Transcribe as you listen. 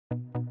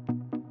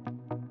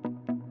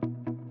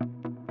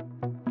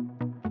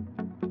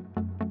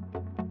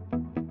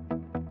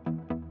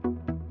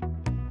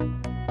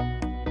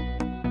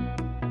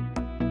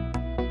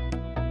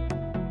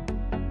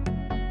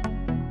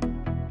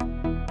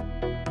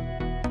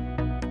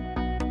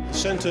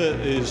centre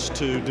is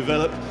to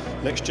develop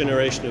next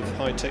generation of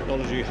high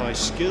technology, high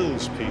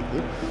skills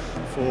people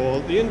for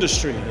the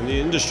industry. And the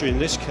industry in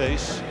this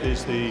case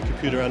is the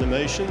computer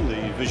animation,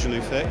 the visual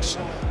effects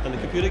and the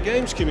computer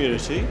games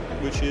community,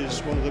 which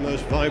is one of the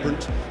most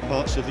vibrant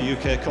parts of the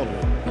UK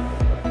economy.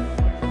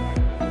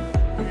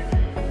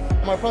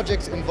 My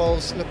project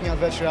involves looking at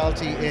virtual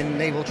reality in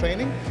naval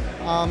training.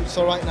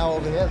 So right now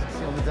over here, as you can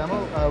see on the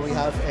demo, we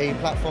have a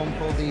platform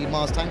called the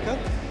Mars Tanker.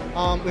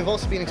 We've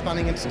also been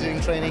expanding into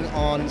doing training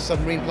on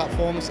submarine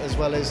platforms as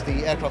well as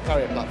the aircraft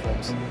carrier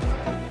platforms.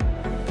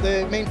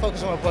 The main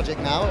focus of our project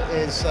now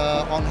is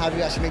on how do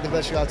we actually make the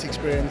virtual reality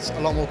experience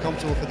a lot more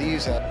comfortable for the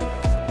user.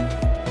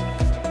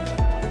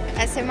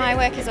 So my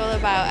work is all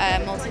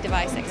about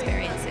multi-device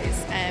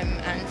experiences,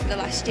 and for the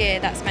last year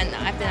that's meant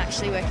that I've been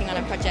actually working on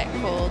a project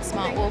called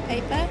Smart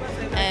Wallpaper,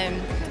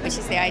 which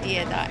is the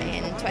idea that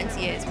in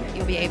 20 years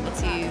you'll be able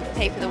to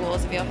paper the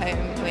walls of your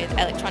home with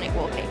electronic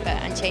wallpaper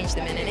and change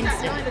them in an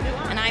instant.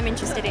 And I'm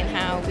interested in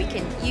how we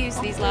can use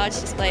these large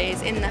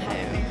displays in the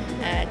home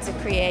to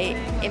create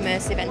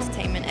immersive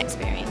entertainment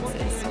experiences.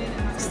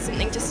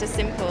 Something just as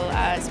simple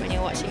as when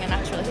you're watching a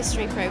natural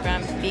history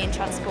programme, being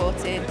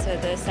transported to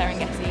the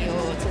Serengeti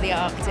or to the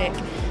Arctic,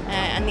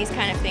 and these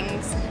kind of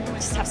things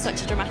just have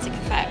such a dramatic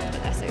effect,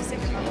 but they're so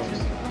simple.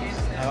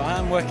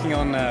 I'm working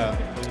on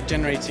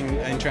generating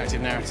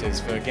interactive narratives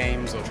for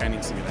games or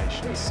training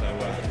simulations. So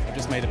I've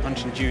just made a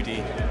Punch and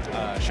Judy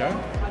show,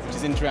 which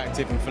is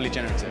interactive and fully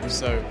generative.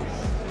 So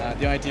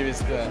the idea is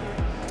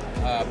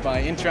that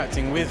by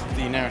interacting with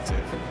the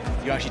narrative,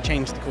 you actually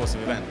change the course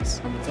of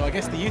events. So I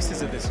guess the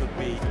uses of this would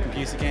be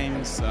computer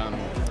games.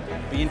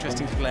 It'd be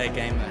interesting to play a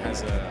game that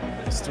has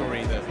a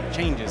story that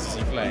changes as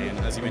you play and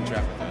as you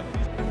interact with it.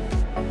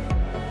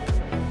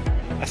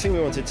 I think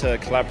we wanted to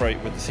collaborate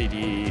with the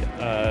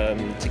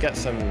CDE to get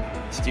some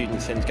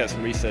students in, to get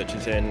some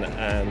researchers in,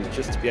 and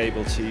just to be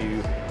able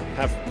to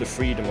have the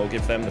freedom, or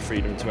give them the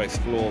freedom to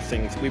explore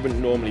things we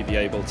wouldn't normally be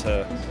able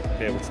to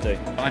do.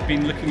 I've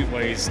been looking at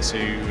ways to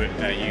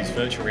use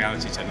virtual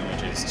reality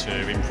technologies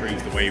to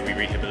improve the way we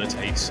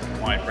rehabilitate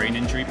acquired brain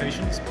injury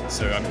patients.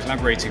 So I'm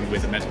collaborating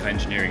with a medical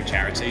engineering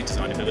charity,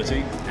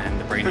 Designability, and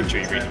the Brain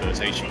Injury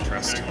Rehabilitation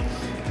Trust.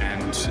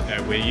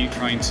 And we're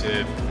trying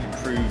to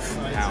improve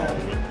how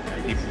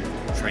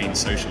people train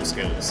social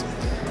skills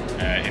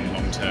in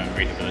long-term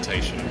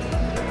rehabilitation.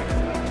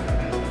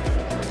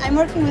 I'm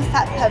working with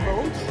Fat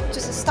Pebble, which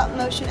is a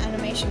stop-motion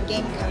animation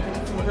game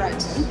company from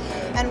Brighton,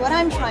 and what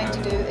I'm trying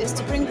to do is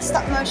to bring the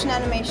stop-motion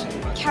animation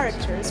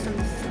characters from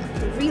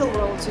the real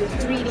world to a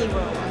 3D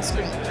world on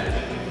screen.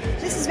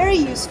 This is very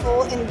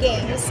useful in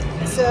games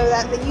so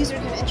that the user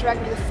can interact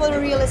with a fully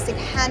realistic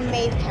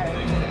handmade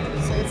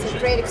character, so it's a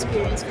great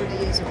experience for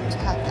the user to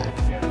have that.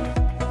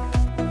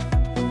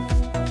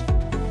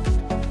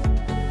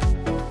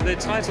 The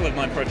title of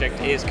my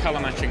project is Colour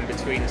Matching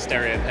Between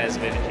Stereo Pairs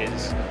of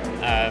Images,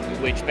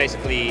 which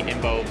basically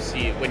involves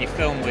when you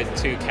film with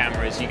two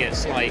cameras, you get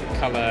slight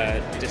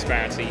colour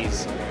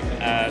disparities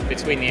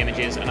between the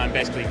images, and I'm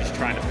basically just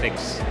trying to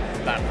fix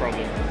that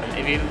problem.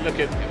 If you look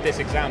at this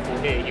example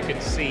here, you can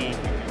see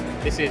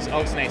this is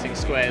alternating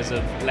squares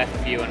of left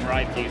view and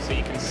right view, so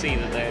you can see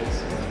that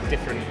there's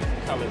different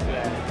colours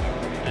there.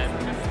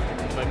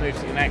 And if I move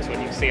to the next one,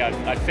 you can see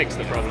I've fixed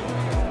the problem.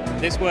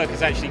 This work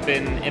has actually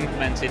been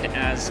implemented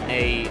as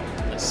a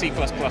C++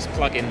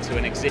 plugin to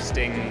an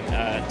existing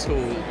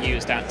tool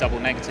used at Double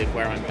Negative,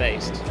 where I'm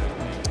based.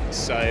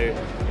 So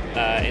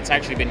it's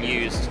actually been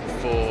used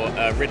for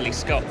a Ridley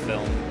Scott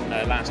film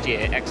last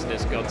year,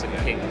 Exodus, Gods and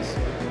Kings.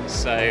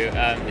 So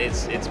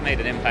it's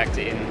made an impact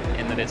in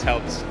that it's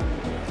helped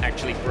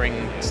actually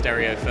bring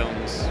stereo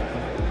films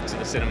to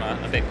the cinema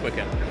a bit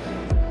quicker.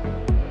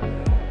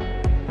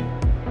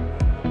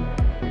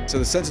 So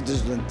the Centre of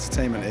Digital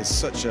Entertainment is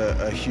such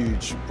a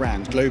huge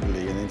brand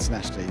globally and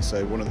internationally,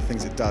 so one of the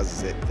things it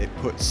does is it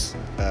puts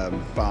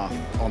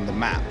Bath on the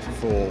map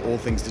for all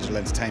things digital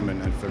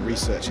entertainment and for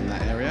research in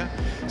that area.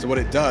 So what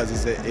it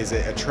does is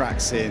it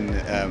attracts in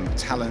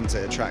talent,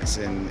 it attracts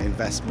in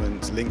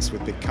investment, links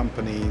with big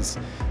companies,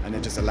 and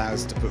it just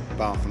allows to put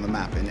Bath on the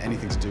map in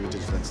anything to do with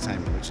digital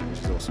entertainment, which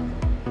is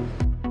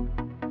awesome.